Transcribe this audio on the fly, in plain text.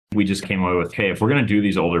we just came away with, hey, if we're going to do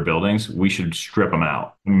these older buildings, we should strip them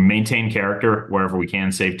out, maintain character wherever we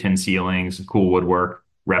can, save tin ceilings, cool woodwork,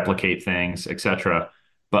 replicate things, etc.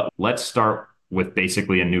 But let's start with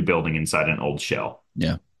basically a new building inside an old shell.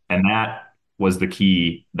 Yeah. And that was the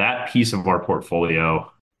key. That piece of our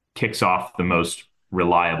portfolio kicks off the most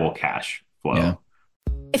reliable cash Yeah. flow.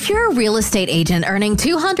 If you're a real estate agent earning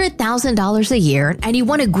 $200,000 a year and you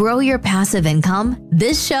want to grow your passive income,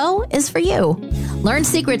 this show is for you. Learn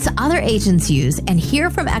secrets other agents use and hear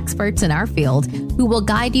from experts in our field who will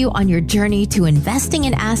guide you on your journey to investing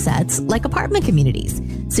in assets like apartment communities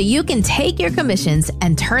so you can take your commissions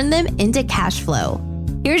and turn them into cash flow.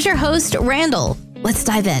 Here's your host, Randal. Let's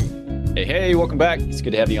dive in. Hey, welcome back. It's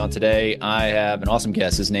good to have you on today. I have an awesome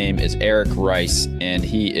guest. His name is Eric Rice, and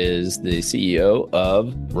he is the CEO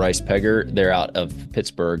of Rice Pegher. They're out of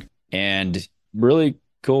Pittsburgh, and really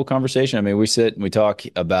cool conversation. I mean, we sit and we talk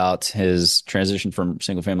about his transition from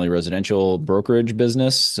single family residential brokerage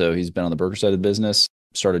business. So he's been on the broker side of the business,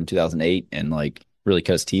 started in 2008 and like really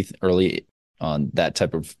cut his teeth early on that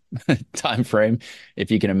type of time frame,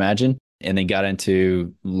 if you can imagine, and then got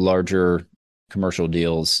into larger commercial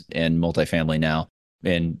deals and multifamily now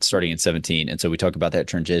and starting in 17. And so we talk about that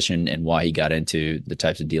transition and why he got into the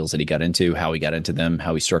types of deals that he got into, how he got into them,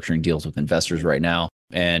 how he's structuring deals with investors right now,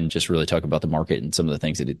 and just really talk about the market and some of the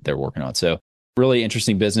things that they're working on. So really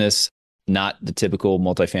interesting business, not the typical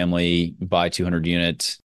multifamily buy 200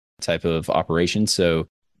 unit type of operation. So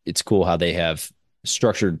it's cool how they have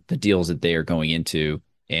structured the deals that they are going into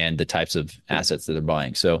and the types of assets that they're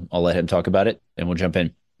buying. So I'll let him talk about it and we'll jump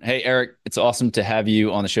in. Hey, Eric, it's awesome to have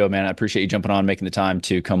you on the show, man. I appreciate you jumping on, making the time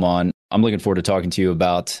to come on. I'm looking forward to talking to you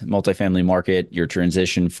about multifamily market, your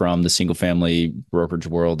transition from the single family brokerage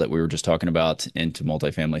world that we were just talking about into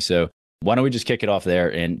multifamily. So why don't we just kick it off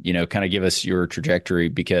there and, kind of give us your trajectory?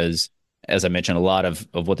 Because as I mentioned, a lot of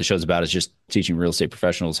what the show's about is just teaching real estate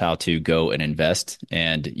professionals how to go and invest.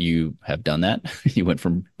 And you have done that. You went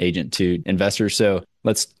from agent to investor. So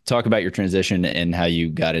let's talk about your transition and how you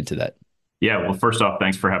got into that. Yeah, well, first off,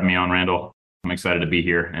 thanks for having me on, Randall. I'm excited to be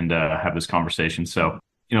here and have this conversation. So,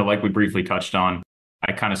 like we briefly touched on,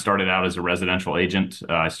 I kind of started out as a residential agent.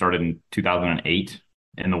 I started in 2008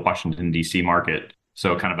 in the Washington, D.C. market.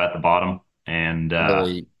 So kind of at the bottom. And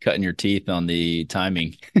really cutting your teeth on the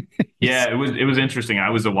timing. Yeah, it was interesting. I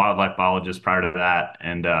was a wildlife biologist prior to that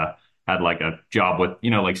and had like a job with,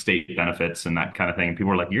 like state benefits and that kind of thing. And people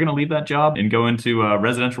were like, you're going to leave that job and go into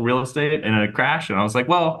residential real estate in a crash? And I was like,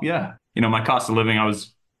 well, yeah. My cost of living, I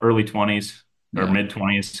was early 20s or mid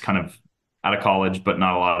 20s, kind of out of college, but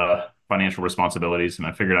not a lot of financial responsibilities. And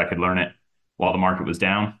I figured I could learn it while the market was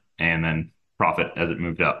down and then profit as it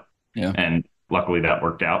moved up. Yeah. And luckily that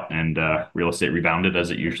worked out and real estate rebounded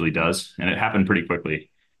as it usually does. And it happened pretty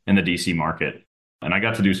quickly in the DC market. And I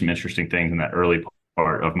got to do some interesting things in that early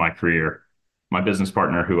part of my career. My business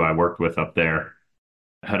partner who I worked with up there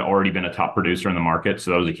had already been a top producer in the market.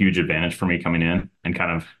 So that was a huge advantage for me coming in and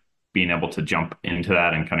kind of being able to jump into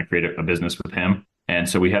that and kind of create a business with him. And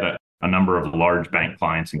so we had a number of large bank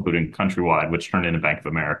clients, including Countrywide, which turned into Bank of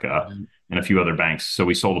America and a few other banks. So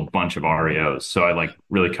we sold a bunch of REOs. So I like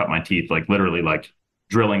really cut my teeth, like literally like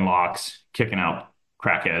drilling locks, kicking out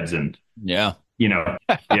crackheads and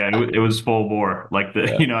it was full bore. Like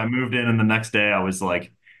I moved in and the next day I was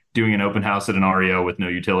like doing an open house at an REO with no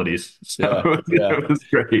utilities. So it was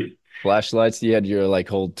great. Flashlights, you had your like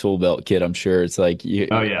whole tool belt kit, I'm sure. It's like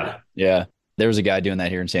Oh yeah. Yeah. There was a guy doing that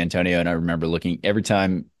here in San Antonio, and I remember looking every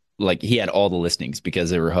time, like he had all the listings because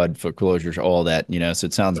they were HUD foreclosures, all that, so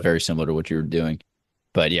it sounds very similar to what you were doing.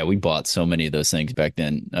 But yeah, we bought so many of those things back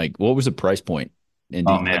then. Like, what was the price point? Like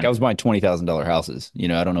I was buying $20,000 houses,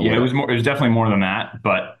 I don't know. Yeah, it was definitely more than that.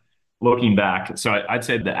 But looking back, so I'd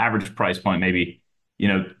say the average price point, maybe,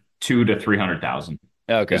 2 to 300,000.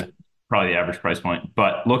 Okay. Probably the average price point.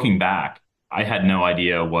 But looking back, I had no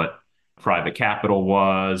idea what private capital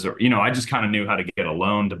was, or, I just kind of knew how to get a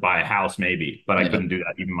loan to buy a house maybe, but I couldn't do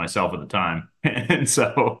that even myself at the time. And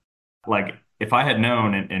so like if I had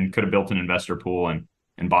known and could have built an investor pool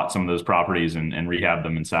and bought some of those properties and rehabbed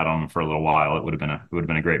them and sat on them for a little while, it would have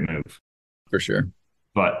been a great move. For sure.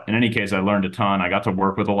 But in any case, I learned a ton. I got to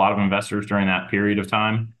work with a lot of investors during that period of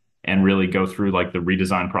time and really go through like the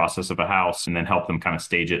redesign process of a house and then help them kind of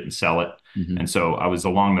stage it and sell it. Mm-hmm. And so I was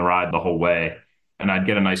along the ride the whole way and I'd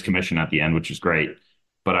get a nice commission at the end, which is great.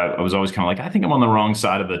 But I was always kind of like, I think I'm on the wrong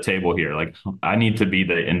side of the table here. Like I need to be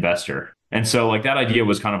the investor. And so like that idea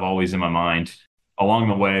was kind of always in my mind. Along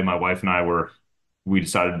the way, my wife and I we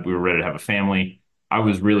decided we were ready to have a family. I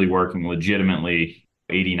was really working legitimately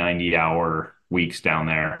 80, 90-hour weeks down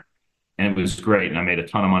there. And it was great. And I made a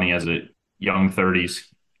ton of money as a young 30s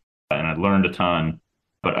and I learned a ton,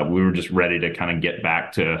 but we were just ready to kind of get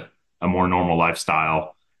back to a more normal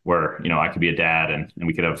lifestyle where, I could be a dad and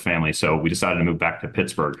we could have a family. So we decided to move back to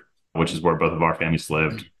Pittsburgh, which is where both of our families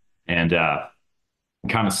lived. And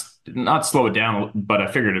kind of not slow it down, but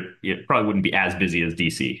I figured it probably wouldn't be as busy as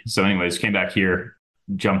DC. So anyways, came back here,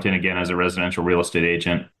 jumped in again as a residential real estate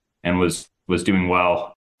agent and was doing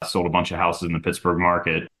well. Sold a bunch of houses in the Pittsburgh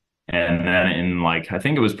market. And then in I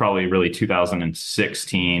think it was probably really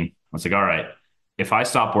 2016, I was like, all right, if I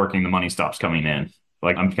stop working, the money stops coming in.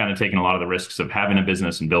 I'm kind of taking a lot of the risks of having a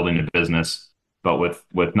business and building a business, but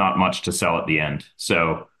with not much to sell at the end.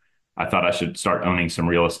 So I thought I should start owning some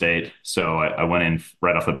real estate. So I went in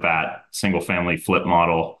right off the bat, single family flip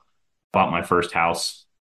model, bought my first house.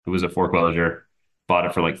 It was a foreclosure, bought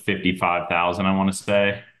it for like 55,000, I want to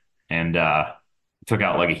say. And took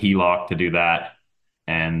out like a HELOC to do that.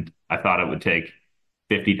 And I thought it would take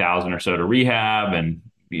 50,000 or so to rehab and,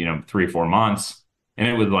 3 or 4 months. And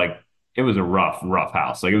it was a rough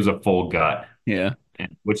house. It was a full gut. Yeah.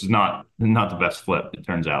 Which is not the best flip, it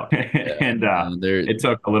turns out. Yeah. And it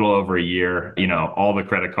took a little over a year, all the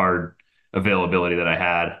credit card availability that I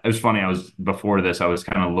had. It was funny. Before this, I was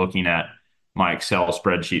kind of looking at my Excel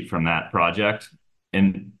spreadsheet from that project.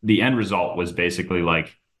 And the end result was basically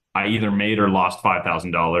I either made or lost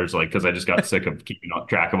 $5,000, because I just got sick of keeping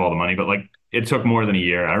track of all the money. But it took more than a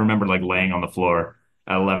year. I remember laying on the floor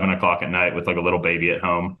at 11 o'clock at night with a little baby at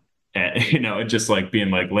home. And, it just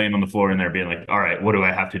being laying on the floor in there being all right, what do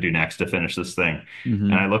I have to do next to finish this thing? Mm-hmm.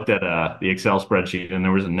 And I looked at the Excel spreadsheet and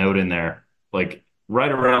there was a note in there,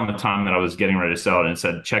 right around the time that I was getting ready to sell it, and it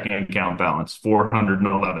said checking account balance,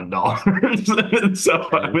 $411. So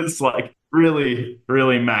I was really,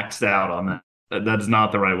 really maxed out on that. That's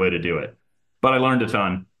not the right way to do it. But I learned a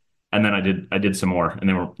ton. And then I did some more, and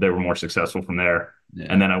they were more successful from there. Yeah.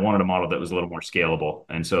 And then I wanted a model that was a little more scalable.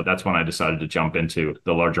 And so that's when I decided to jump into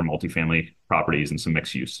the larger multifamily properties and some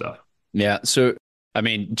mixed use stuff. Yeah. So, I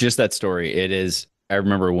mean, just that story, I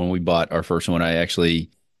remember when we bought our first one, I actually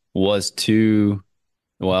was the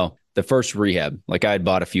first rehab, I had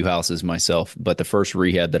bought a few houses myself, but the first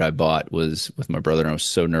rehab that I bought was with my brother, and I was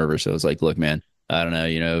so nervous. I was like, look, man, I don't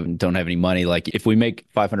know, don't have any money. If we make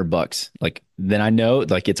 $500, then I know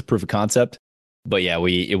it's a proof of concept. But yeah,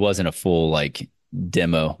 it wasn't a full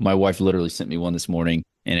demo. My wife literally sent me one this morning,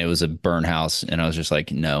 and it was a burn house. And I was just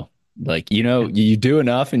no, you do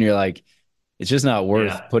enough and you're it's just not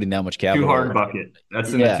worth putting that much capital. Too hard bucket.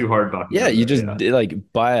 That's in the too hard bucket. Yeah. You just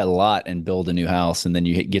buy a lot and build a new house, and then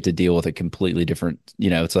you get to deal with a completely different,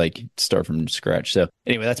 it's start from scratch. So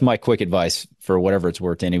anyway, that's my quick advice for whatever it's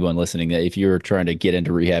worth to anyone listening, that if you're trying to get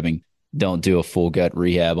into rehabbing, don't do a full gut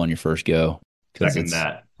rehab on your first go. Second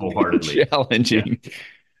that wholeheartedly. Challenging.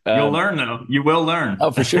 Yeah. You'll learn though. You will learn.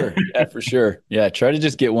 Oh, for sure. Yeah, for sure. Yeah. Try to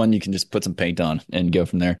just get one you can just put some paint on and go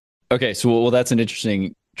from there. Okay. So, well, that's an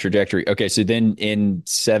interesting trajectory. Okay. So then in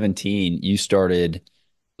 17, you started,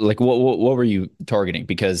 what were you targeting?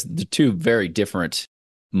 Because the two very different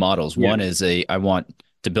models. Yeah. One is I want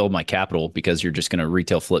to build my capital, because you're just going to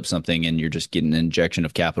retail flip something and you're just getting an injection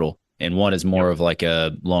of capital. And one is more of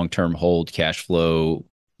a long-term hold, cash flow,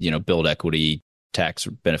 build equity, tax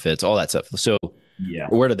benefits, all that stuff. So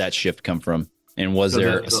where did that shift come from? And was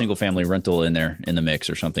there a single family rental in there in the mix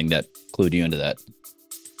or something that clued you into that?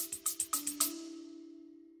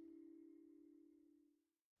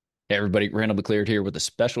 Hey everybody, Randal declared here with a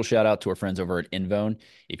special shout out to our friends over at Envone.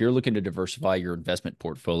 If you're looking to diversify your investment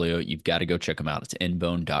portfolio, you've got to go check them out. It's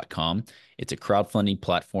envone.com. It's a crowdfunding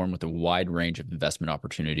platform with a wide range of investment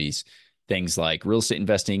opportunities, things like real estate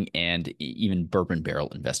investing and even bourbon barrel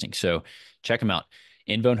investing. So check them out.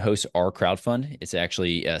 Envone hosts our crowdfund. It's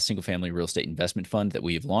actually a single family real estate investment fund that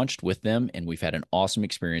we have launched with them, and we've had an awesome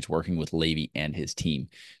experience working with Levy and his team.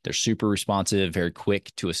 They're super responsive, very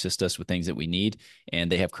quick to assist us with things that we need,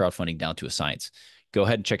 and they have crowdfunding down to a science. Go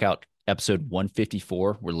ahead and check out episode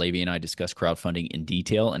 154, where Levy and I discuss crowdfunding in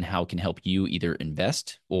detail and how it can help you either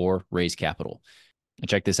invest or raise capital. And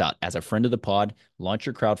check this out. As a friend of the pod, launch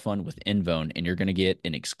your crowdfund with Envone, and you're going to get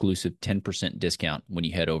an exclusive 10% discount when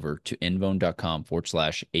you head over to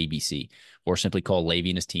envone.com/ABC, or simply call Levy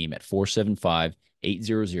and his team at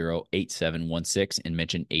 475-800-8716 and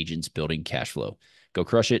mention Agents Building Cashflow. Go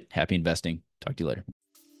crush it. Happy investing. Talk to you later.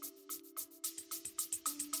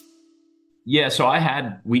 Yeah, so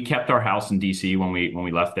we kept our house in DC when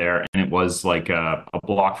we left there, and it was a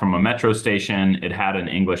block from a metro station. It had an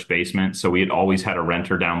English basement, so we had always had a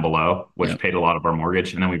renter down below, which paid a lot of our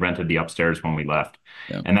mortgage, and then we rented the upstairs when we left.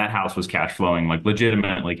 And that house was cash flowing,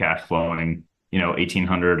 legitimately cash flowing,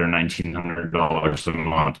 $1,800 or $1,900 a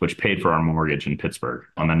month, which paid for our mortgage in Pittsburgh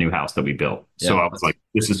on the new house that we built. So Yeah. I was like,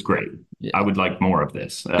 this is great. Yeah. I would like more of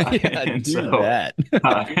this. Yeah, and do so, that.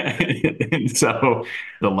 and so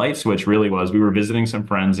the light switch really was we were visiting some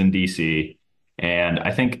friends in DC. And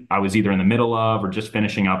I think I was either in the middle of or just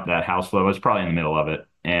finishing up that house flow. I was probably in the middle of it.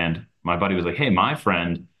 And my buddy was like, hey, my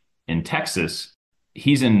friend in Texas,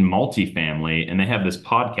 he's in multifamily and they have this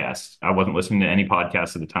podcast. I wasn't listening to any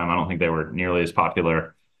podcasts at the time. I don't think they were nearly as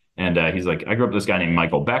popular. And he's like, I grew up with this guy named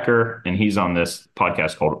Michael Becker, and he's on this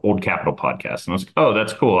podcast called Old Capital Podcast. And I was like, oh,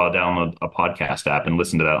 that's cool. I'll download a podcast app and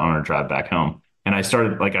listen to that on our drive back home. And I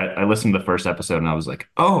started, like, I listened to the first episode and I was like,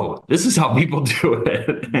 oh, this is how people do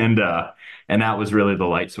it. And that was really the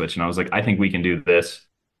light switch. And I was like, I think we can do this.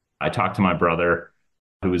 I talked to my brother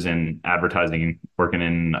who was in advertising, working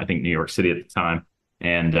in, I think, New York City at the time.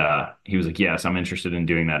 And he was like, yes, I'm interested in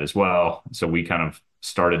doing that as well. So we kind of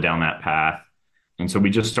started down that path. And so we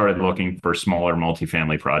just started looking for smaller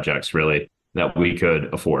multifamily projects, really, that we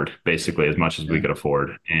could afford, basically as much as we could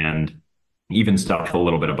afford. And even stuff a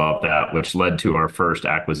little bit above that, which led to our first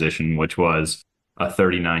acquisition, which was a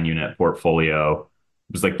 39 unit portfolio.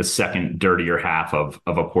 It was like the second dirtier half of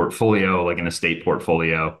a portfolio, like an estate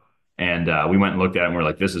portfolio. And we went and looked at it and we're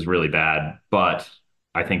like, this is really bad, but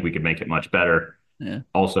I think we could make it much better. Yeah.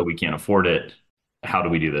 Also, we can't afford it. How do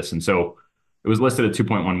we do this? And so it was listed at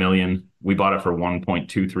 2.1 million. We bought it for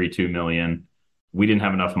 1.232 million. We didn't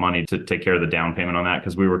have enough money to take care of the down payment on that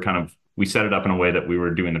because we set it up in a way that we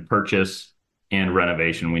were doing the purchase and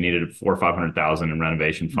renovation. We needed 400,000 or 500,000 in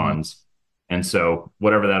renovation funds. And so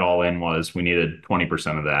whatever that all in was, we needed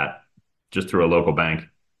 20% of that just through a local bank.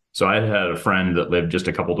 So I had a friend that lived just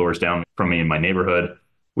a couple doors down from me in my neighborhood.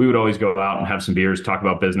 We would always go out and have some beers, talk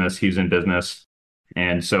about business. He was in business.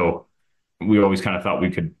 And so we always kind of thought we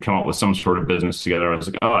could come up with some sort of business together. I was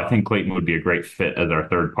like, oh, I think Clayton would be a great fit as our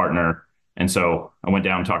third partner. And so I went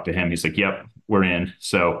down and talked to him. He's like, yep, we're in.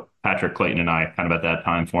 So Patrick, Clayton, and I kind of at that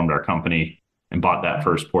time formed our company and bought that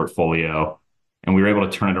first portfolio. And we were able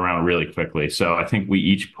to turn it around really quickly. So I think we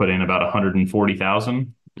each put in about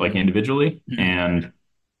 140,000, like individually. And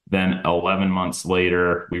then 11 months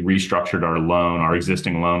later, we restructured our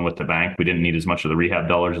existing loan with the bank. We didn't need as much of the rehab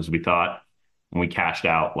dollars as we thought. And we cashed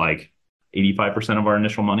out like 85% of our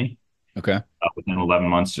initial money. Okay. Within 11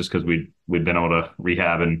 months, just because we'd been able to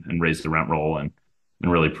rehab and raise the rent roll and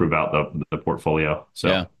really prove out the portfolio. So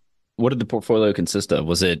yeah. What did the portfolio consist of?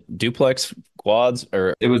 Was it duplex, quads,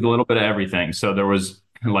 or? It was a little bit of everything. So there was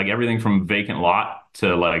like everything from vacant lot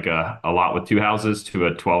to like a lot with 2 houses to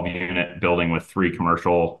a 12 unit building with 3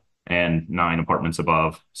 commercial and 9 apartments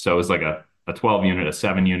above. So it was like a 12 unit, a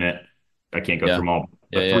 7 unit. I can't go through them all.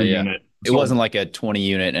 A 3 unit. It wasn't like a 20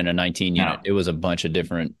 unit and a 19 unit. No. It was a bunch of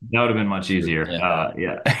different. That would have been much easier.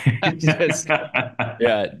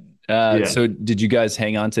 So did you guys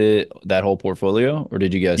hang on to that whole portfolio or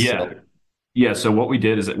did you guys sell? Yeah. So what we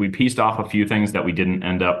did is that we pieced off a few things that we didn't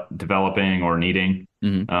end up developing or needing,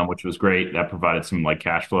 which was great. That provided some like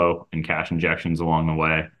cash flow and cash injections along the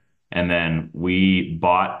way. And then we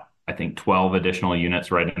bought, I think, 12 additional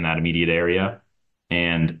units right in that immediate area.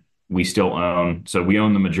 And we still own, so we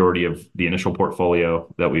own the majority of the initial portfolio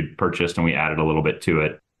that we purchased and we added a little bit to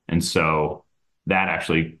it. And so that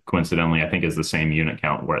actually coincidentally, I think is the same unit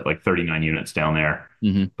count. We're at like 39 units down there,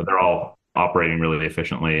 but they're all operating really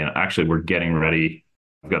efficiently. And actually we're getting ready.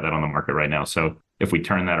 We've got that on the market right now. So if we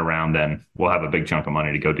turn that around, then we'll have a big chunk of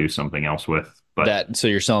money to go do something else with. But so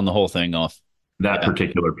you're selling the whole thing off. That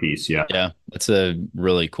particular piece. Yeah. Yeah. That's a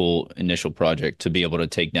really cool initial project to be able to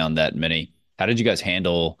take down that many. How did you guys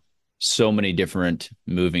handle so many different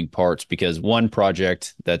moving parts? Because one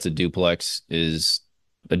project that's a duplex is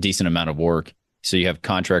a decent amount of work. So you have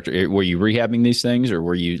contractor. Were you rehabbing these things or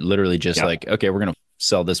were you literally just like, okay, we're going to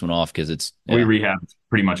sell this one off because it's. We rehabbed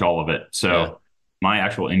pretty much all of it. So my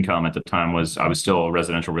actual income at the time was I was still a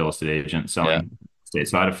residential real estate agent selling estate.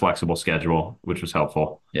 So I had a flexible schedule, which was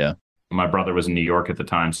helpful. Yeah. My brother was in New York at the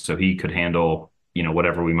time, so he could handle,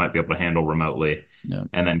 whatever we might be able to handle remotely. Yeah.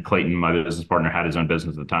 And then Clayton, my business partner, had his own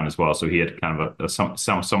business at the time as well. So he had kind of a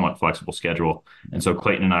somewhat flexible schedule. And so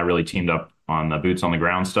Clayton and I really teamed up on the boots on the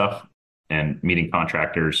ground stuff and meeting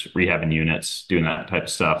contractors, rehabbing units, doing that type of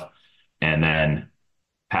stuff. And then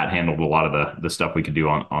Pat handled a lot of the stuff we could do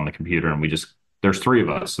on the computer. And there's 3 of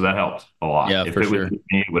us. So that helped a lot. Yeah, if for sure.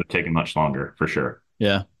 It would have taken much longer, for sure.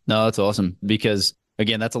 Yeah. No, that's awesome. Because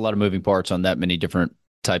again, that's a lot of moving parts on that many different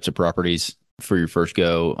types of properties for your first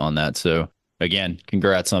go on that. So again,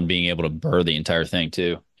 congrats on being able to burr the entire thing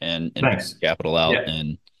too and capital out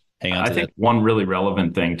and hang on to that. I think one really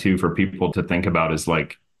relevant thing too for people to think about is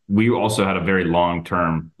like we also had a very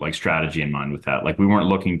long-term like strategy in mind with that. Like we weren't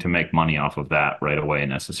looking to make money off of that right away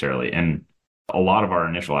necessarily. And a lot of our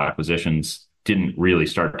initial acquisitions didn't really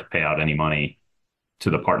start to pay out any money to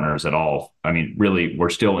the partners at all. I mean, really, we're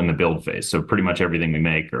still in the build phase. So pretty much everything we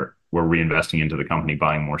make, or we're reinvesting into the company,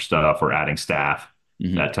 buying more stuff, or adding staff,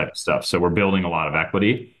 that type of stuff. So we're building a lot of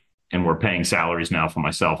equity, and we're paying salaries now for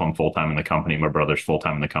myself. I'm full-time in the company. My brother's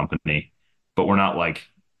full-time in the company, but we're not like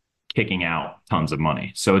kicking out tons of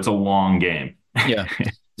money. So it's a long game. Yeah.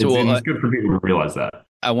 It's good for people to realize that.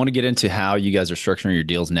 I want to get into how you guys are structuring your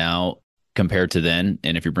deals now compared to then.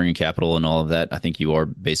 And if you're bringing capital and all of that, I think you are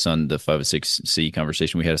based on the 506C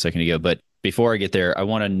conversation we had a second ago. But before I get there,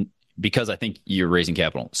 because I think you're raising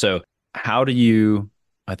capital. So how do you,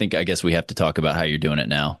 I guess we have to talk about how you're doing it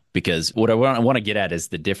now, because what I want to get at is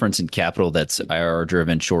the difference in capital that's IRR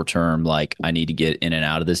driven short term, like I need to get in and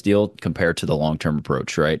out of this deal compared to the long-term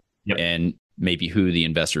approach, right? Yep. And maybe who the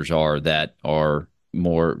investors are that are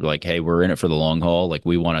more like, hey, we're in it for the long haul. Like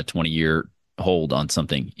we want a 20-year hold on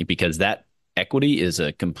something, because that equity is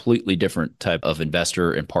a completely different type of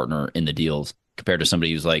investor and partner in the deals compared to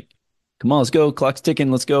somebody who's like, come on, let's go, clock's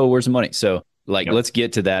ticking, let's go, where's the money? So like, let's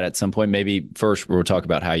get to that at some point. Maybe first we'll talk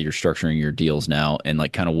about how you're structuring your deals now and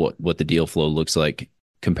like kind of what the deal flow looks like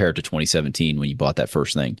compared to 2017 when you bought that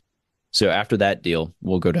first thing. So after that deal,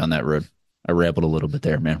 we'll go down that road. I rambled a little bit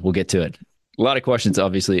there, man. We'll get to it. A lot of questions,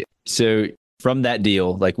 obviously. So from that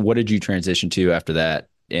deal, like what did you transition to after that?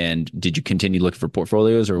 And did you continue looking for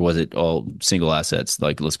portfolios, or was it all single assets?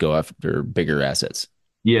 Like let's go after bigger assets.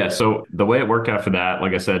 Yeah. So the way it worked after that,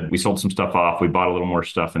 like I said, we sold some stuff off. We bought a little more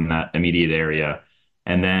stuff in that immediate area.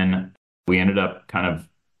 And then we ended up kind of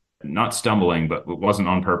not stumbling, but it wasn't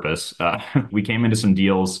on purpose. We came into some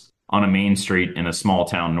deals on a main street in a small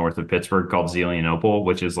town north of Pittsburgh called Zelienople,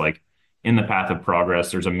 which is like in the path of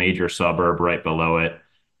progress. There's a major suburb right below it,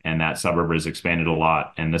 and that suburb has expanded a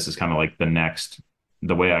lot. And this is kind of like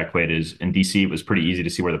the way I equate is in DC, it was pretty easy to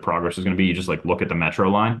see where the progress is going to be. You just like look at the metro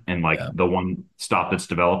line and like the one stop that's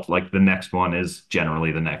developed, like the next one is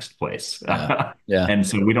generally the next place. Yeah. And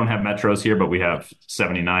so we don't have metros here, but we have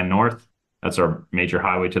 79 North. That's our major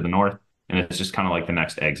highway to the north. And it's just kind of like the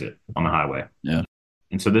next exit on the highway. Yeah.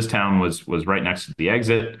 And so this town was right next to the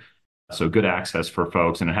exit. So good access for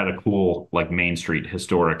folks. And it had a cool like Main Street,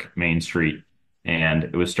 historic Main Street. And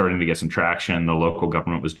it was starting to get some traction. The local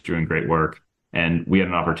government was doing great work. And we had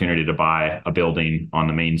an opportunity to buy a building on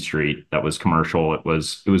the main street that was commercial. It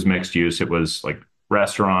was mixed use. It was like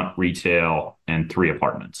restaurant, retail, and 3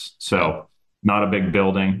 apartments. So not a big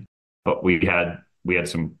building, but we had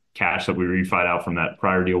some cash that we refied out from that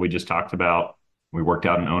prior deal we just talked about. We worked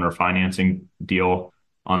out an owner financing deal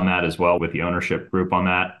on that as well with the ownership group on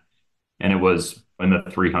that. And it was in the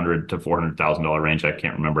 $300,000 to $400,000 range. I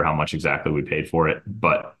can't remember how much exactly we paid for it,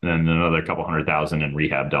 but then another couple $100,000 in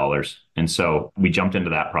rehab dollars. And so we jumped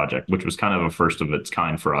into that project, which was kind of a first of its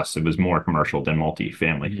kind for us. It was more commercial than multifamily.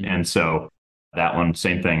 Mm-hmm. And so that one,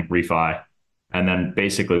 same thing, refi. And then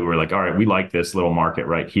basically we were like, all right, we like this little market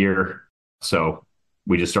right here. So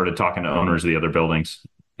we just started talking to owners of the other buildings,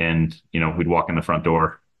 and, we'd walk in the front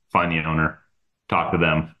door, find the owner, talk to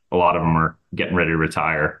them. A lot of them are getting ready to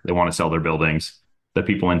retire. They want to sell their buildings. The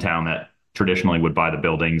people in town that traditionally would buy the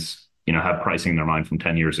buildings, have pricing in their mind from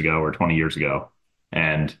 10 years ago or 20 years ago.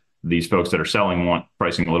 And these folks that are selling want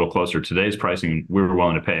pricing a little closer to today's pricing. We were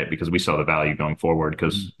willing to pay it because we saw the value going forward.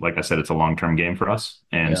 Because like I said, it's a long-term game for us.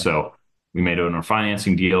 And so we made owner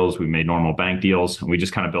financing deals. We made normal bank deals. And we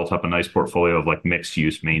just kind of built up a nice portfolio of like mixed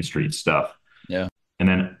use Main Street stuff. Yeah. And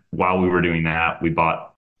then while we were doing that, we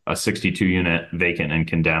bought a 62 unit vacant and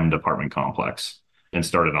condemned apartment complex and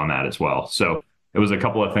started on that as well. So it was a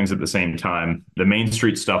couple of things at the same time. The Main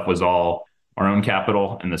Street stuff was all our own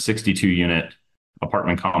capital, and the 62 unit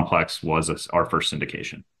apartment complex was our first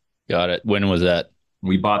syndication. Got it. When was that?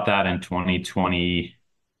 We bought that in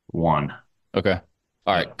 2021. Okay.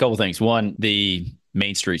 All right. Couple things. One, the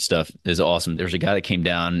Main Street stuff is awesome. There's a guy that came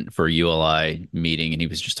down for a ULI meeting, and he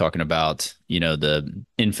was just talking about, the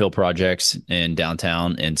infill projects in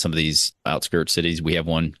downtown and some of these outskirts cities. We have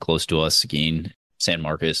one close to us, Seguin, San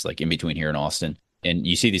Marcos, like in between here and Austin. And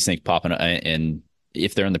you see these things popping up, and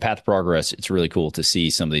if they're in the path of progress, it's really cool to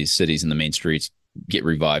see some of these cities in the main streets get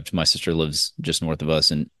revived. My sister lives just north of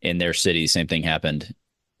us, and in their city, same thing happened.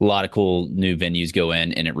 A lot of cool new venues go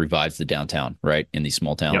in, and it revives the downtown, right, in these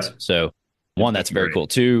small towns. Yep. So one, that's very cool.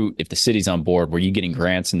 Two, if the city's on board, were you getting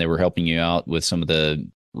grants and they were helping you out with some of the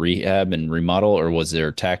rehab and remodel, or was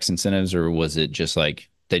there tax incentives, or was it just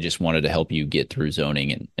like they just wanted to help you get through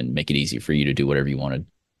zoning and make it easy for you to do whatever you wanted?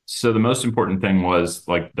 So the most important thing was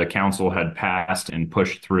like the council had passed and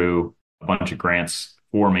pushed through a bunch of grants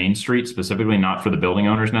for Main Street specifically, not for the building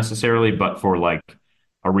owners necessarily, but for like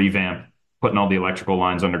a revamp, putting all the electrical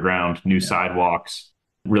lines underground, new sidewalks,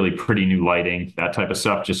 really pretty new lighting, that type of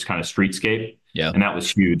stuff, just kind of streetscape. Yeah. And that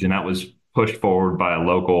was huge. And that was pushed forward by a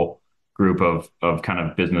local group of kind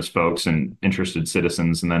of business folks and interested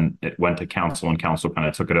citizens. And then it went to council, and council kind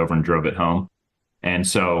of took it over and drove it home. And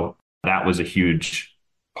so that was a huge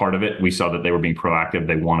part of it. We saw that they were being proactive.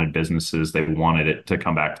 They wanted businesses. They wanted it to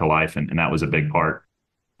come back to life. And that was a big part.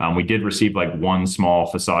 We did receive like one small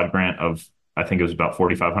facade grant of, I think it was about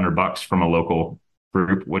 $4,500 from a local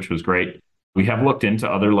group, which was great. We have looked into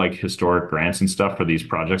other like historic grants and stuff for these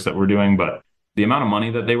projects that we're doing, but the amount of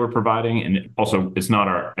money that they were providing, and also it's not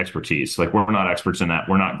our expertise. Like we're not experts in that.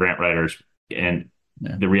 We're not grant writers. And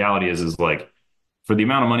the reality is like for the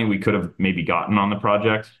amount of money we could have maybe gotten on the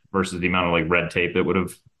project versus the amount of like red tape that would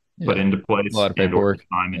have put into place, a lot of paperwork,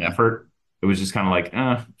 time and effort, it was just kind of like,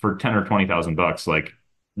 for 10 or $20,000, like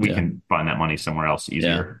we can find that money somewhere else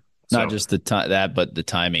easier. Not just the time but the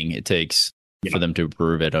timing it takes for them to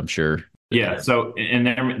approve it, I'm sure. Yeah. So, and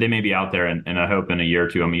they may be out there, and I hope in a year or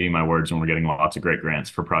two, I'm eating my words and we're getting lots of great grants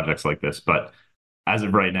for projects like this. But as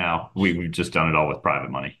of right now, we've just done it all with private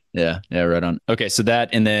money. Yeah. Yeah. Right on. Okay. So that,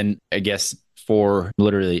 and then I guess for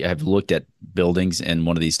literally, I've looked at buildings in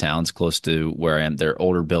one of these towns close to where I am. They're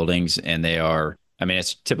older buildings, and they are, I mean,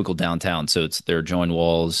 it's typical downtown. So they're joined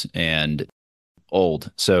walls and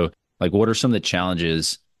old. So like, what are some of the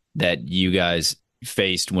challenges that you guys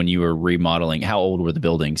faced when you were remodeling? How old were the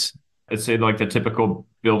buildings? I'd say like the typical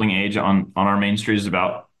building age on our main street is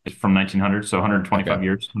about from 1900, so 125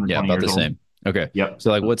 years. Yeah, about the old. same. Okay. Yep.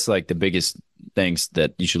 So like, what's like the biggest things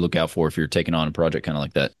that you should look out for if you're taking on a project kind of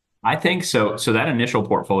like that? I think so. So that initial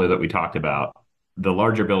portfolio that we talked about, the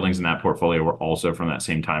larger buildings in that portfolio were also from that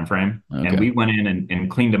same time frame. Okay. And we went in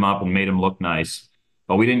and cleaned them up and made them look nice,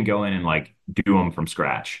 but we didn't go in and like do them from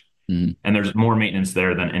scratch. Mm-hmm. And there's more maintenance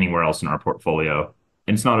there than anywhere else in our portfolio.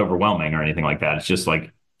 And it's not overwhelming or anything like that. It's just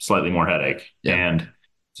like slightly more headache. Yeah. And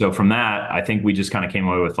so from that, I think we just kind of came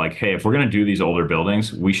away with like, hey, if we're going to do these older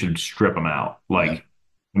buildings, we should strip them out, like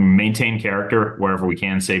maintain character wherever we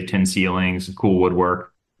can, save tin ceilings, cool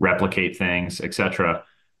woodwork, replicate things, etc.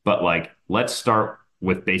 But like, let's start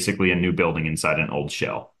with basically a new building inside an old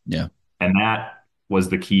shell. Yeah. And that was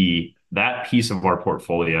the key. That piece of our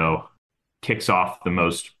portfolio kicks off the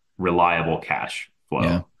most reliable cash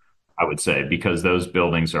flow, I would say, because those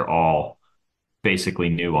buildings are all basically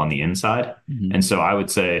new on the inside. Mm-hmm. And so I would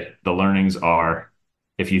say the learnings are,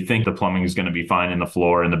 if you think the plumbing is going to be fine in the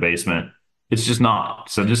floor in the basement, it's just not.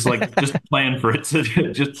 So just like, just plan for it to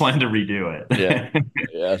just plan to redo it. Yeah.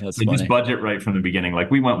 That's funny. Just budget right from the beginning. Like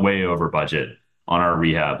we went way over budget on our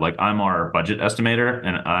rehab. Like I'm our budget estimator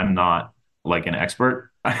and I'm not like an expert.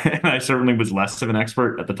 And I certainly was less of an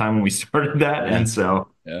expert at the time when we started that. And so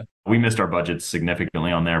we missed our budgets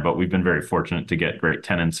significantly on there, but we've been very fortunate to get great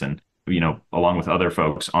tenants and, you know, along with other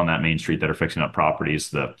folks on that main street that are fixing up properties,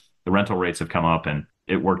 the rental rates have come up and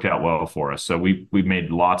it worked out well for us. So we've made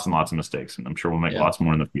lots and lots of mistakes, and I'm sure we'll make lots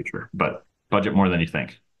more in the future, but budget more than you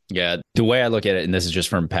think. Yeah. The way I look at it, and this is just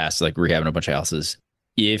from past, like rehabbing a bunch of houses,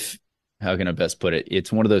 how can I best put it?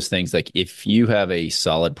 It's one of those things, like if you have a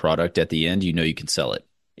solid product at the end, you know, you can sell it.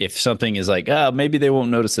 If something is like, maybe they won't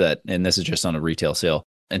notice that, and this is just on a retail sale.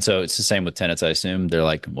 And so it's the same with tenants, I assume. They're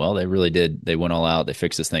like, well, they really did. They went all out. They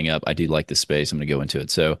fixed this thing up. I do like this space. I'm going to go into it.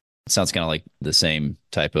 So it sounds kind of like the same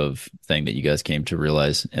type of thing that you guys came to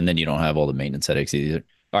realize. And then you don't have all the maintenance headaches either.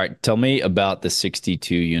 All right. Tell me about the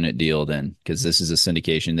 62 unit deal then, because this is a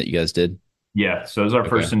syndication that you guys did. Yeah. So it was our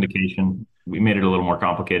first syndication. We made it a little more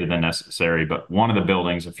complicated than necessary, but one of the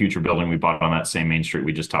buildings, a future building we bought on that same main street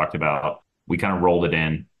we just talked about, we kind of rolled it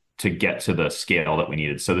in to get to the scale that we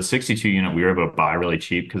needed. So the 62 unit, we were able to buy really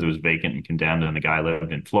cheap because it was vacant and condemned, and the guy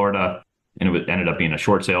lived in Florida, and it ended up being a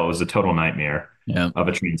short sale. It was a total nightmare of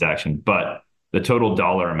a transaction, but the total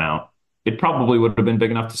dollar amount, it probably would have been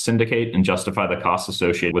big enough to syndicate and justify the costs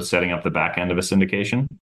associated with setting up the back end of a syndication.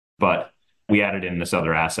 But we added in this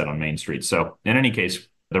other asset on Main Street. So in any case,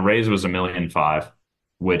 the raise was $1.5 million,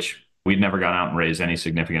 which we'd never gone out and raised any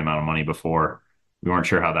significant amount of money before. We weren't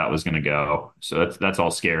sure how that was going to go. So that's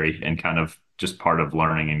all scary and kind of just part of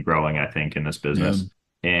learning and growing, I think, in this business.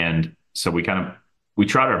 Yeah. And so we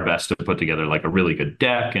tried our best to put together like a really good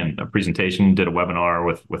deck and a presentation, did a webinar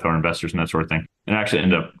with our investors and that sort of thing. And it actually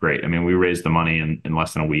ended up great. I mean, we raised the money in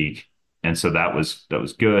less than a week. And so that was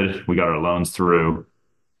good. We got our loans through.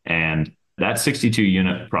 And that 62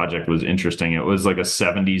 unit project was interesting. It was like a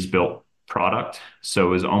 70s built product. So it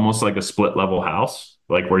was almost like a split level house,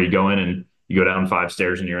 like where you go in and you go down 5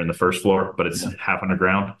 stairs and you're in the first floor, but it's half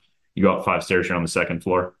underground. You go up 5 stairs, you're on the second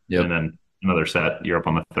floor. Yep. And then another set. You're up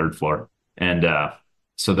on the third floor. And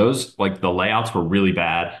so those, like the layouts were really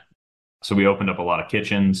bad. So we opened up a lot of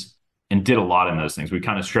kitchens and did a lot in those things. We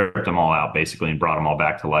kind of stripped them all out basically and brought them all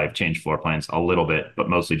back to life, changed floor plans a little bit, but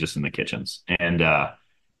mostly just in the kitchens. And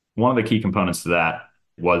one of the key components to that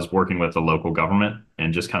was working with the local government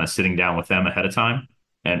and just kind of sitting down with them ahead of time.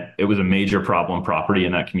 And it was a major problem property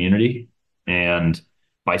in that community. And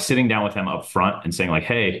by sitting down with them up front and saying like,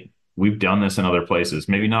 hey, we've done this in other places,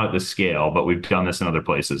 maybe not at this scale, but we've done this in other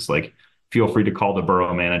places. Like, feel free to call the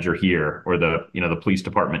borough manager here or the police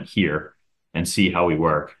department here and see how we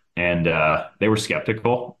work. And they were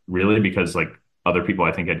skeptical, really, because like other people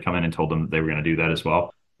I think had come in and told them that they were going to do that as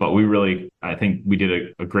well. But I think we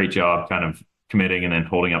did a great job kind of committing and then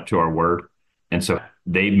holding up to our word. And so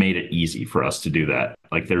they made it easy for us to do that.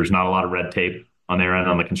 Like there's not a lot of red tape on their end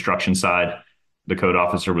on the construction side. The code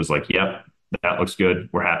officer was like, yep, that looks good.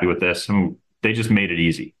 We're happy with this. And they just made it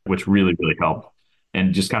easy, which really, really helped.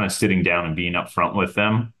 And just kind of sitting down and being upfront with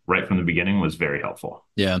them right from the beginning was very helpful.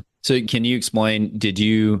 Yeah. So can you explain, did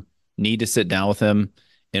you need to sit down with them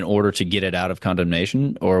in order to get it out of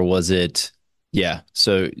condemnation, or was it, yeah.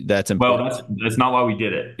 So that's important. Well, that's not why we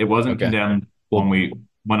did it. It wasn't condemned when we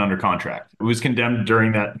went under contract. It was condemned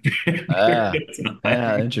during that period.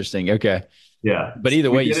 Interesting. Okay. Yeah. But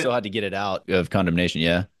either way, you still had to get it out of condemnation.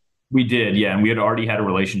 Yeah. We did. Yeah. And we had already had a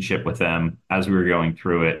relationship with them as we were going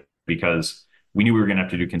through it because we knew we were going to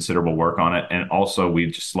have to do considerable work on it. And also we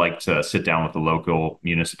just like to sit down with the local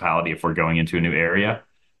municipality if we're going into a new area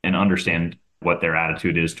and understand what their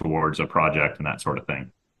attitude is towards a project and that sort of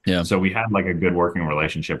thing. Yeah. So we had like a good working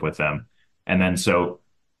relationship with them. And then so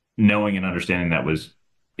knowing and understanding that was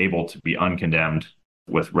able to be uncondemned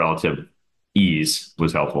with relative ease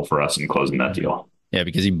was helpful for us in closing that deal. Yeah,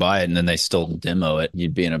 because you buy it and then they still demo it,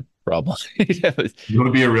 you'd be in a problem. It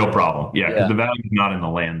would be a real problem. Yeah, because the value is not in the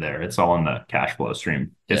land there. It's all in the cash flow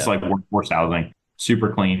stream. It's like workforce housing, super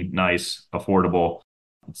clean, nice, affordable.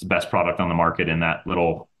 It's the best product on the market in that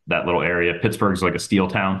little area. Pittsburgh's like a steel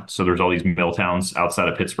town. So there's all these mill towns outside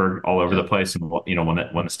of Pittsburgh all over the place. And when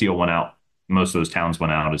the steel went out, most of those towns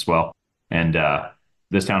went out as well. And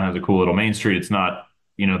this town has a cool little main street. It's not,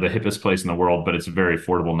 the hippest place in the world, but it's a very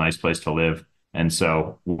affordable, nice place to live. And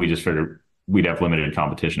so we just figured we'd have limited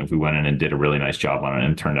competition if we went in and did a really nice job on it,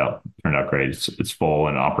 and it turned out great. It's full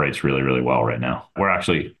and operates really, really well right now. We're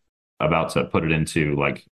actually about to put it into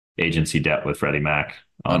like agency debt with Freddie Mac.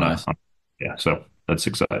 Nice. So that's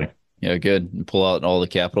exciting. Yeah, good. And pull out all the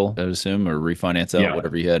capital, I would assume, or refinance out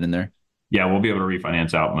whatever you had in there. Yeah, we'll be able to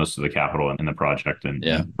refinance out most of the capital in the project and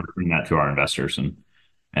bring that to our investors, and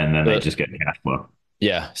then they just get cash flow.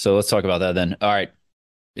 Yeah. So let's talk about that then. All right.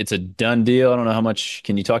 It's a done deal. I don't know how much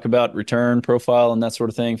can you talk about return profile and that sort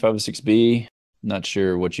of thing. 506B. Not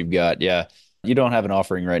sure what you've got. Yeah. You don't have an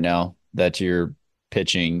offering right now that you're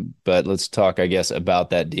pitching, but let's talk, I guess, about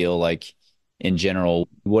that deal. Like in general,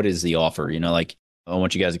 what is the offer? Like I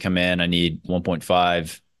want you guys to come in. I need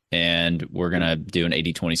 1.5 and we're going to do an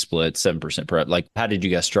 80-20 split, 7% prep. Like how did you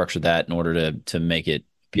guys structure that in order to make it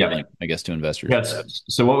appealing, I guess, to investors? Yes.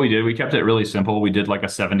 So what we did, we kept it really simple. We did like a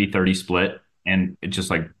 70-30 split. And it's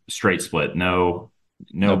just like straight split, no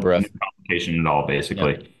complication at all,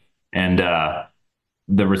 basically. Yep. And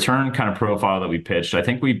the return kind of profile that we pitched, I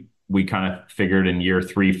think we kind of figured in year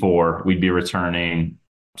 3-4, we'd be returning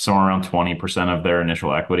somewhere around 20% of their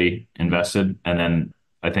initial equity invested. And then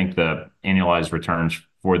I think the annualized returns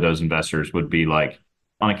for those investors would be like,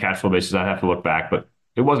 on a cash flow basis, I'd have to look back, but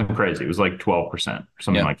it wasn't crazy. It was like 12% or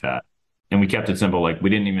something like that. And we kept it simple. Like we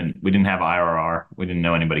didn't have IRR. We didn't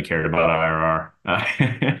know anybody cared about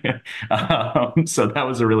IRR. So that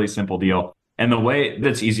was a really simple deal. And the way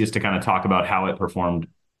that's easiest to kind of talk about how it performed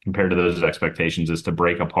compared to those expectations is to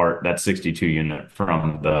break apart that 62 unit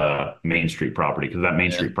from the Main Street property, because that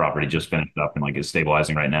Main Street property just finished up and like is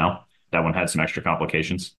stabilizing right now. That one had some extra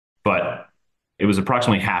complications, but it was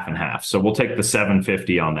approximately half and half. So we'll take the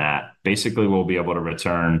 750 on that. Basically, we'll be able to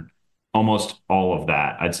return almost all of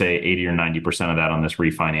that. I'd say 80 or 90% of that on this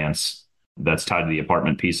refinance that's tied to the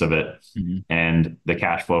apartment piece of it. Mm-hmm. And the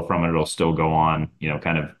cash flow from it will still go on,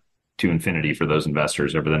 kind of to infinity for those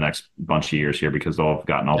investors over the next bunch of years here, because they'll have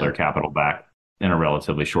gotten all their capital back in a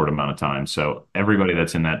relatively short amount of time. So everybody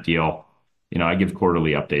that's in that deal, I give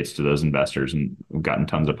quarterly updates to those investors, and we've gotten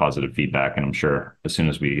tons of positive feedback. And I'm sure as soon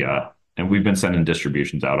as and we've been sending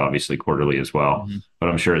distributions out, obviously quarterly as well, mm-hmm. but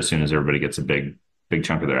I'm sure as soon as everybody gets a big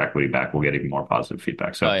chunk of their equity back, we'll get even more positive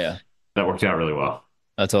feedback. So that worked out really well.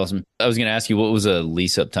 That's awesome. I was going to ask you, what was a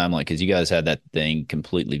lease up time like? Because you guys had that thing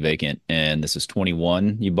completely vacant, and this is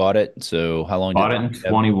 21. You bought it. So how long? Bought it in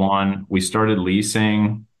 21. We started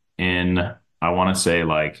leasing in, I want to say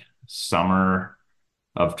like summer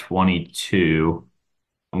of 22,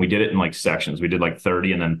 and we did it in like sections. We did like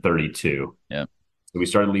 30 and then 32. Yeah. So we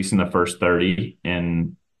started leasing the first 30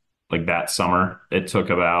 in like that summer. It took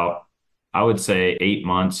about, I would say, 8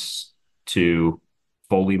 months to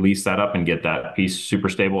fully lease that up and get that piece super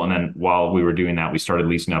stable. And then while we were doing that, we started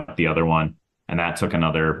leasing up the other one. And that took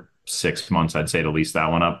another 6 months, I'd say, to lease that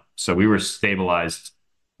one up. So we were stabilized,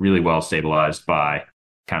 really well stabilized by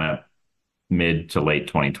kind of mid to late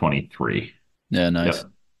 2023. Yeah, nice.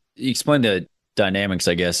 Yep. You explained the dynamics,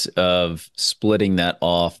 I guess, of splitting that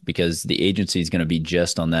off because the agency is going to be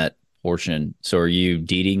just on that portion. So are you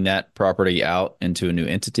deeding that property out into a new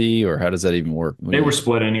entity, or how does that even work? They were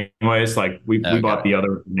split anyways. Like we bought the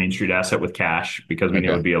other Main Street asset with cash because we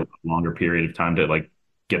knew it would be a longer period of time to like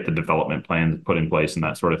get the development plan put in place and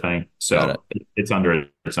that sort of thing. So it's under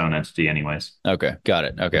its own entity anyways. Okay. Got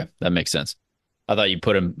it. Okay. That makes sense. I thought you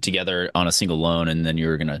put them together on a single loan and then you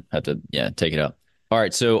were going to have to, take it out. All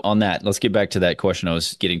right. So on that, let's get back to that question I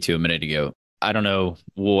was getting to a minute ago. I don't know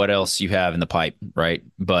what else you have in the pipe, right?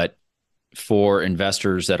 But for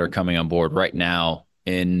investors that are coming on board right now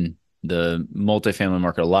in the multifamily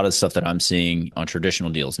market, a lot of the stuff that I'm seeing on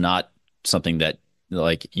traditional deals, not something that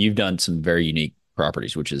like you've done some very unique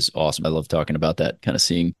properties, which is awesome. I love talking about that, kind of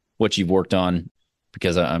seeing what you've worked on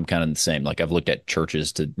because I'm kind of the same. Like I've looked at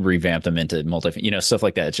churches to revamp them into stuff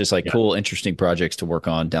like that. It's just like cool, interesting projects to work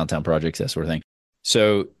on, downtown projects, that sort of thing.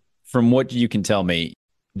 So from what you can tell me,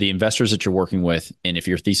 the investors that you're working with, and if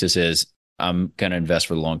your thesis is, I'm going to invest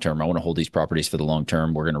for the long term, I want to hold these properties for the long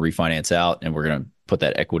term, we're going to refinance out and we're going to put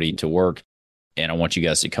that equity to work. And I want you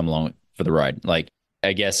guys to come along for the ride. Like,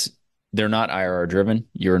 I guess they're not IRR driven.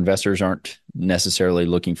 Your investors aren't necessarily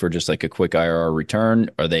looking for just like a quick IRR return.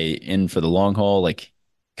 Are they in for the long haul? Like,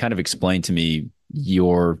 kind of explain to me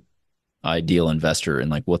your ideal investor and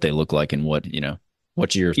like what they look like and what's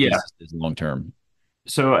your thesis is long term.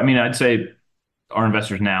 So, I mean, I'd say our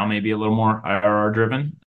investors now may be a little more IRR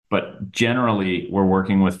driven, but generally we're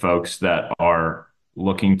working with folks that are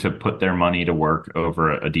looking to put their money to work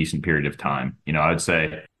over a decent period of time. I would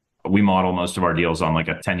say we model most of our deals on like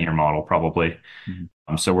a 10-year model, probably.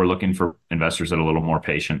 Mm-hmm. So we're looking for investors that are a little more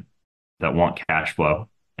patient, that want cash flow.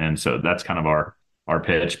 And so that's kind of our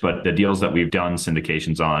pitch. But the deals that we've done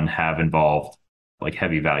syndications on have involved like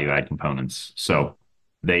heavy value add components. So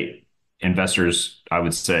investors, I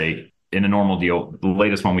would say, in a normal deal, the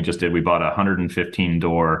latest one we just did, we bought a 115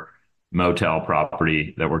 door motel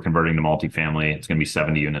property that we're converting to multifamily. It's going to be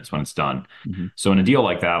 70 units when it's done. Mm-hmm. So in a deal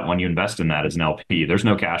like that, when you invest in that as an LP, there's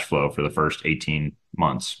no cash flow for the first 18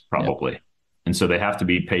 months, probably. Yep. And so they have to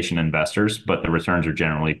be patient investors, but the returns are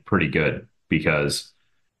generally pretty good because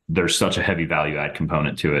there's such a heavy value add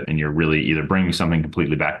component to it. And you're really either bringing something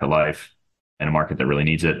completely back to life in a market that really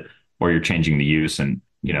needs it, or you're changing the use and,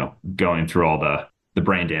 going through all the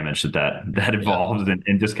brain damage that involves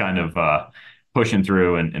and just kind of pushing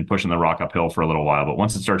through and pushing the rock uphill for a little while. But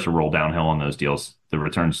once it starts to roll downhill on those deals, the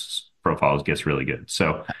returns profiles gets really good.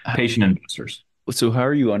 So patient investors. So how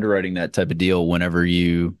are you underwriting that type of deal whenever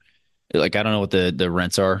you, like, I don't know what the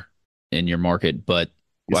rents are in your market, but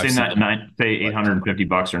say $850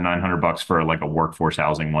 or $900 for like a workforce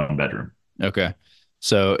housing 1-bedroom. Okay.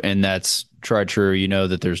 So, and that's tried true,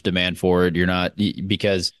 that there's demand for it. You're not,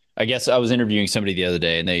 because I guess I was interviewing somebody the other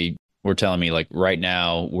day and they were telling me like right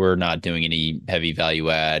now we're not doing any heavy value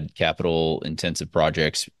add capital intensive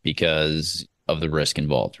projects because of the risk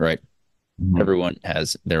involved, right? Mm-hmm. Everyone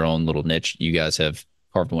has their own little niche. You guys have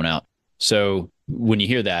carved one out. So when you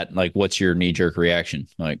hear that, like, what's your knee jerk reaction?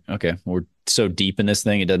 Like, okay, we're so deep in this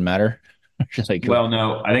thing, it doesn't matter. Like, well,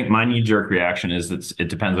 no, I think my knee jerk reaction is that it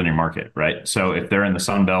depends on your market, right? So if they're in the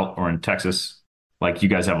Sun Belt or in Texas, like you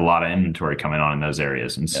guys have a lot of inventory coming on in those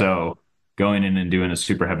areas. And so going in and doing a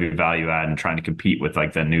super heavy value add and trying to compete with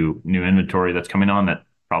like the new inventory that's coming on that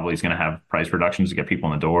probably is going to have price reductions to get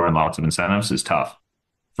people in the door and lots of incentives is tough.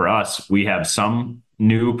 For us, we have some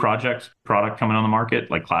new product coming on the market,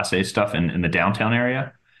 like Class A stuff in the downtown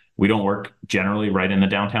area. We don't work generally right in the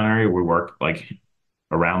downtown area. We work like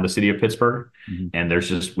around the city of Pittsburgh. Mm-hmm. And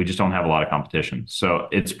we just don't have a lot of competition. So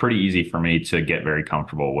it's pretty easy for me to get very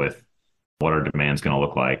comfortable with what our demand's going to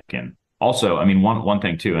look like. And also, I mean, one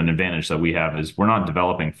thing too, an advantage that we have is we're not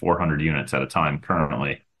developing 400 units at a time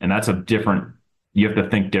currently. And that's you have to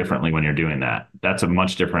think differently when you're doing that. That's a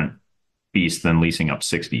much different beast than leasing up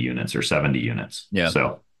 60 units or 70 units. Yeah.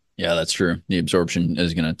 So yeah, that's true. The absorption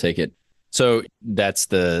is going to take it. So that's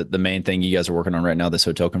the main thing you guys are working on right now, this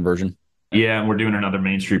hotel conversion? Yeah, and we're doing another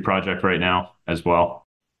Main Street project right now as well.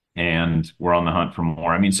 And we're on the hunt for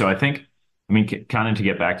more. I mean, kind of to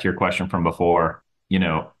get back to your question from before,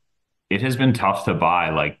 it has been tough to buy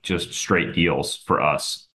like just straight deals for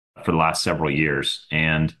us for the last several years.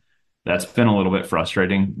 And that's been a little bit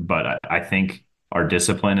frustrating, but I think our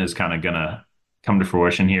discipline is kind of going to come to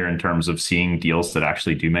fruition here in terms of seeing deals that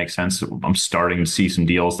actually do make sense. I'm starting to see some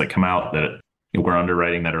deals that come out that we're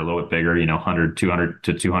underwriting that are a little bit bigger, 100, 200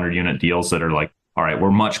 to 200 unit deals that are like, all right,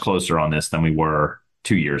 we're much closer on this than we were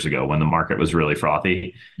 2 years ago when the market was really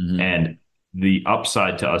frothy. And the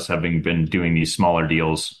upside to us having been doing these smaller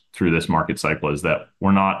deals through this market cycle is that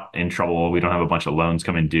we're not in trouble. We don't have a bunch of loans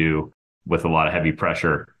coming due with a lot of heavy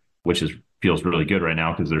pressure, which feels really good right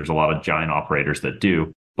now because there's a lot of giant operators that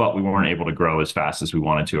do. But we weren't able to grow as fast as we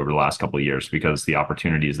wanted to over the last couple of years because the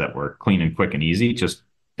opportunities that were clean and quick and easy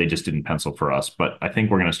they just didn't pencil for us. But I think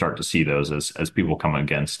we're going to start to see those as people come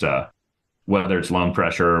against whether it's loan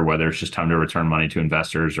pressure or whether it's just time to return money to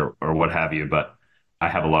investors or what have you. But I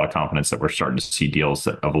have a lot of confidence that we're starting to see deals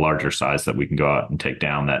of a larger size that we can go out and take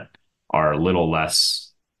down that are a little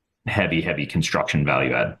less heavy construction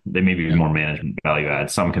value add. They may be more management value add,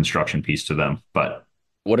 some construction piece to them. But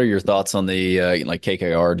what are your thoughts on the like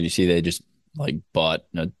KKR? Do you see they just like bought,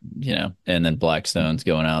 and then Blackstone's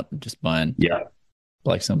going out and just buying? Yeah.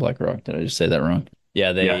 Blackstone, BlackRock. Did I just say that wrong?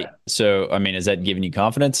 Yeah, So, I mean, is that giving you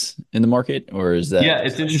confidence in the market or is that? Yeah,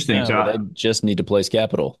 it's interesting. So they just need to place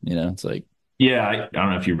capital. It's like. Yeah, I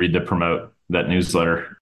don't know if you read the Promote, that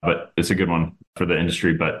newsletter, but it's a good one for the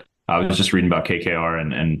industry. But I was just reading about KKR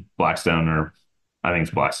and Blackstone, or I think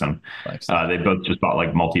it's Blackstone. They both just bought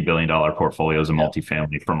like multi-billion-dollar portfolios of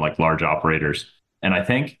multifamily from like large operators. And I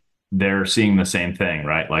think they're seeing the same thing,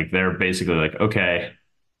 right? Like they're basically like, okay.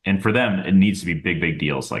 And for them, it needs to be big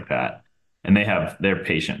deals like that. And they're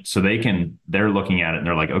patient. So they're looking at it and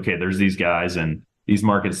they're like, okay, there's these guys in these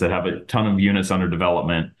markets that have a ton of units under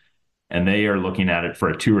development. And they are looking at it for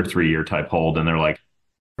a 2 or 3 year type hold. And they're like,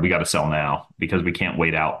 we got to sell now because we can't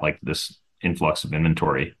wait out like this influx of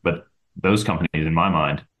inventory. But those companies, in my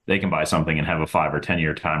mind, they can buy something and have a 5 or 10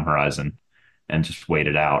 year time horizon and just wait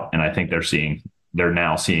it out. And I think they're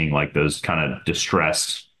now seeing like those kind of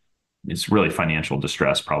distressed, it's really financial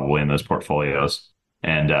distress probably in those portfolios.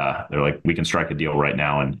 And they're like, we can strike a deal right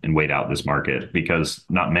now and wait out this market because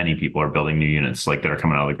not many people are building new units like that are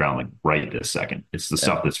coming out of the ground like right this second. It's the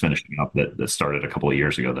stuff that's finishing up that started a couple of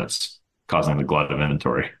years ago that's causing the glut of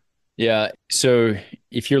inventory. Yeah. So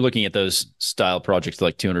if you're looking at those style projects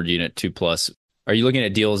like 200 unit, 2+, are you looking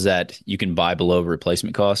at deals that you can buy below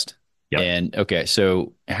replacement cost? Yep. And okay,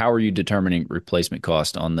 so how are you determining replacement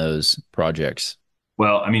cost on those projects?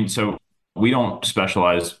 Well, I mean, so we don't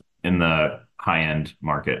specialize in the high-end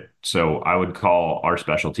market. So I would call our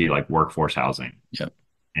specialty like workforce housing. Yep.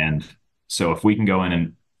 And so if we can go in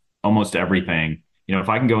and almost everything, if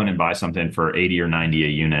I can go in and buy something for 80 or 90 a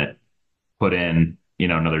unit, put in,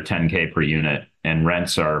 another 10K per unit and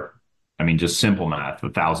rents are, I mean, just simple math,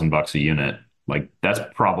 $1,000 a unit, like that's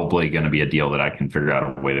probably going to be a deal that I can figure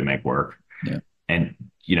out a way to make work. Yeah. And,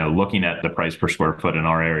 looking at the price per square foot in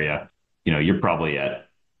our area, you're probably at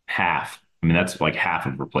half. I mean, that's like half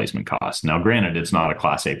of replacement cost. Now, granted, it's not a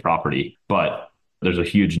Class A property, but there's a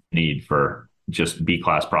huge need for just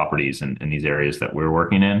B-class properties in these areas that we're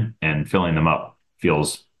working in, and filling them up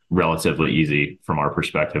feels relatively easy from our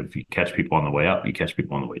perspective. If you catch people on the way up, you catch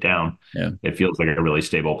people on the way down. Yeah. It feels like a really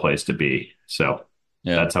stable place to be. So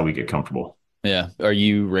that's how we get comfortable. Yeah. Are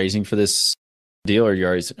you raising for this deal or you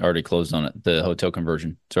already closed on it? The hotel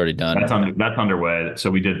conversion, it's already done. That's underway.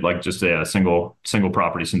 So we did like just a single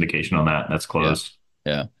property syndication on that. That's closed.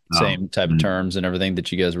 Yeah. Same type of terms and everything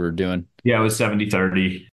that you guys were doing. Yeah, it was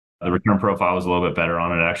 70-30. The return profile was a little bit better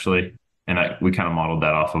on it actually. And we kind of modeled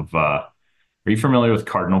that off of, are you familiar with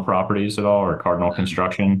Cardinal Properties at all or Cardinal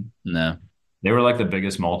Construction? No. They were like the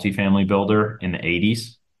biggest multifamily builder in the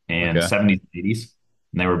 80s and 70s, 80s.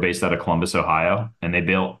 And they were based out of Columbus, Ohio. And they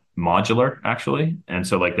built modular actually. And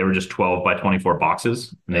so like they were just 12 by 24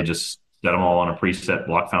 boxes and they just set them all on a preset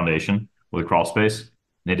block foundation with a crawl space.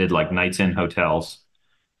 They did like nights in hotels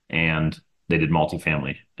and they did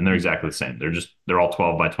multifamily and they're exactly the same. They're all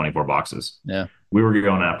 12 by 24 boxes. Yeah. We were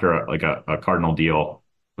going after a Cardinal deal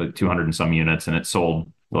with 200 and some units and it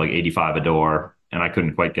sold for like 85 a door. And I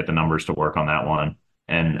couldn't quite get the numbers to work on that one.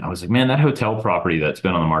 And I was like, man, that hotel property that's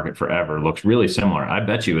been on the market forever looks really similar. I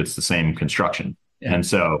bet you it's the same construction. Yeah. And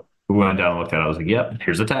so we went down and looked at it. I was like, yep,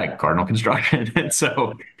 here's a tag, Cardinal Construction. And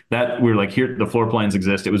so that we were like, here, the floor plans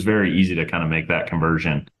exist. It was very easy to kind of make that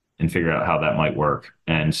conversion and figure out how that might work.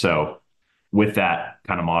 And so with that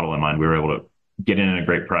kind of model in mind, we were able to get in at a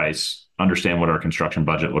great price, understand what our construction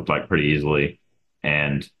budget looked like pretty easily.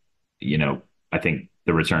 And, I think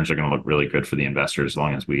the returns are going to look really good for the investors as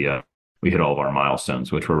long as we we hit all of our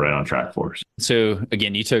milestones, which we're right on track for. So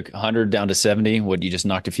again, you took 100 down to 70. What, you just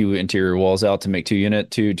knocked a few interior walls out to make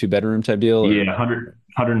two bedroom type deal? Or? Yeah,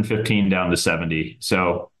 115 down to 70.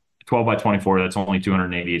 So 12 by 24, that's only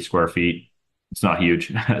 288 square feet. It's not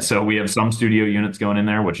huge. So we have some studio units going in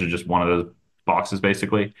there, which is just one of those boxes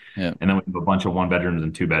basically. Yeah. And then we have a bunch of 1 bedrooms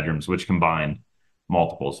and 2 bedrooms, which combine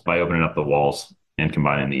multiples by opening up the walls and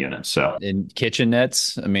combining the units. So, and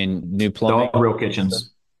kitchenettes, I mean, new plumbing. They're all real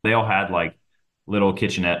kitchens. They all had like little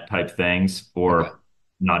kitchenette type things or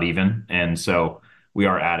not even. And so we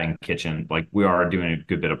are adding kitchen, like we are doing a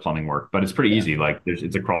good bit of plumbing work, but it's pretty easy. Like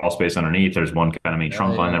it's a crawl space underneath. There's one kind of main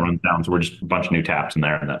trunk line that runs down. So we're just a bunch of new taps in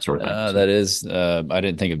there and that sort of thing. That is, I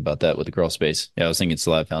didn't think about that with the crawl space. Yeah, I was thinking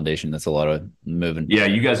slab foundation. That's a lot of moving. Yeah,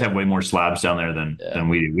 you guys have way more slabs down there than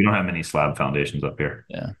we do. We don't have many slab foundations up here.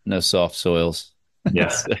 Yeah, no soft soils.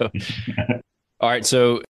 Yeah. All right.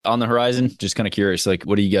 So on the horizon, just kind of curious, like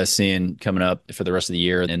what are you guys seeing coming up for the rest of the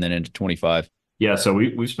year and then into 25? Yeah. So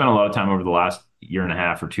we've spent a lot of time over the last year and a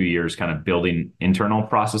half or 2 years kind of building internal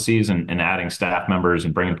processes and adding staff members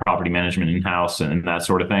and bringing property management in-house and that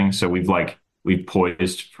sort of thing. So we've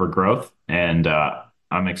poised for growth, and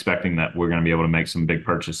I'm expecting that we're going to be able to make some big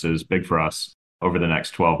purchases, big for us, over the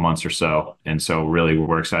next 12 months or so. And so really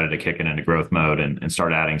we're excited to kick it into growth mode and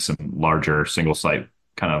start adding some larger single site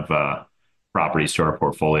kind of properties to our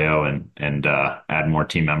portfolio and add more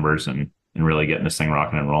team members and really getting this thing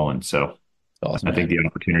rocking and rolling. So awesome, I think the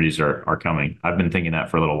opportunities are coming. I've been thinking that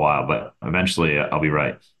for a little while, but eventually I'll be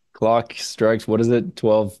right. Clock strikes, what is it?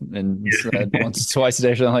 12 and once, twice a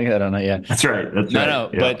day or something like that. I don't know. Yeah, that's right. No,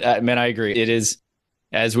 yeah. But man, I agree. It is,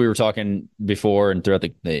 as we were talking before and throughout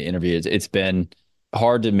the interview, it's been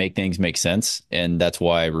hard to make things make sense. And that's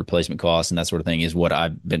why replacement costs and that sort of thing is what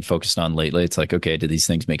I've been focused on lately. It's like, okay, do these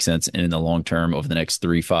things make sense? And in the long term, over the next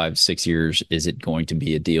 3, 5, 6 years, is it going to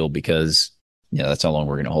be a deal? Because that's how long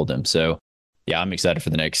we're going to hold them. So yeah, I'm excited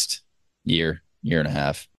for the next year and a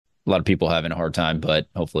half. A lot of people having a hard time, but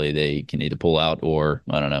hopefully they can either pull out or,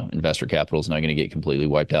 I don't know, investor capital is not going to get completely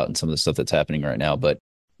wiped out in some of the stuff that's happening right now. But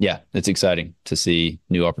yeah, it's exciting to see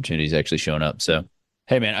new opportunities actually showing up. So,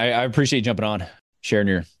 hey man, I appreciate you jumping on, sharing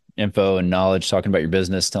your info and knowledge, talking about your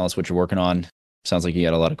business, telling us what you're working on. Sounds like you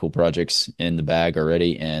got a lot of cool projects in the bag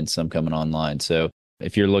already and some coming online. So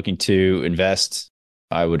if you're looking to invest,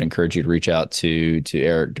 I would encourage you to reach out to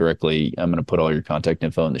Eric directly. I'm going to put all your contact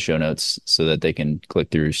info in the show notes so that they can click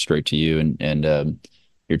through straight to you and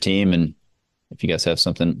your team. And if you guys have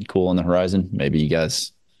something cool on the horizon, maybe you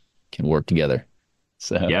guys can work together.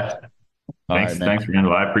 So yeah. Thanks,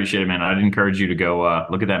 Randal. I appreciate it, man. I'd encourage you to go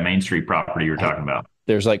look at that Main Street property you were talking about.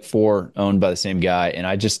 There's like 4 owned by the same guy. And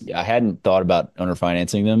I hadn't thought about owner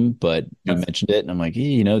financing them, but you mentioned it. And I'm like,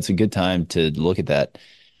 it's a good time to look at that.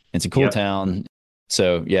 It's a cool town.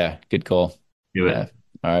 So yeah, good call. Do it. Yeah.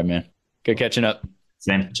 All right, man. Good catching up.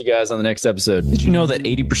 Same. Catch you guys on the next episode. Did you know that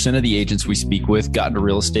 80% of the agents we speak with got into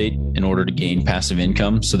real estate in order to gain passive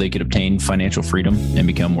income so they could obtain financial freedom and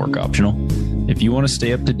become work optional? If you want to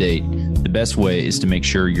stay up to date, the best way is to make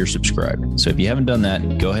sure you're subscribed. So if you haven't done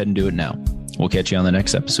that, go ahead and do it now. We'll catch you on the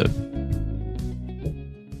next episode.